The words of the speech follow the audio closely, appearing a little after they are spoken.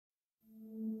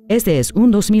Este es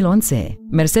un 2011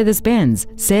 Mercedes-Benz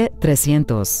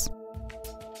C300.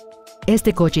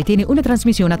 Este coche tiene una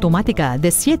transmisión automática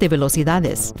de 7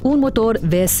 velocidades, un motor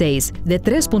V6 de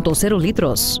 3.0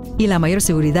 litros y la mayor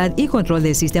seguridad y control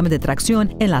del sistema de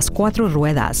tracción en las 4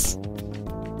 ruedas.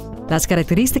 Las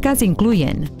características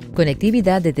incluyen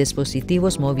conectividad de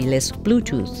dispositivos móviles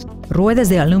Bluetooth, ruedas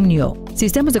de aluminio,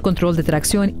 sistemas de control de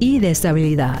tracción y de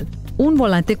estabilidad, un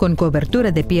volante con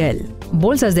cobertura de piel,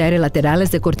 bolsas de aire laterales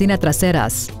de cortina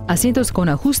traseras, asientos con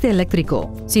ajuste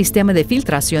eléctrico, sistema de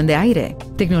filtración de aire,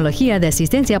 tecnología de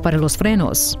asistencia para los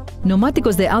frenos,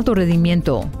 neumáticos de alto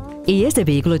rendimiento, y este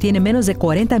vehículo tiene menos de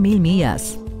 40,000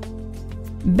 millas.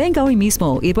 Venga hoy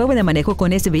mismo y pruebe de manejo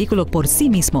con este vehículo por sí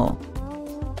mismo.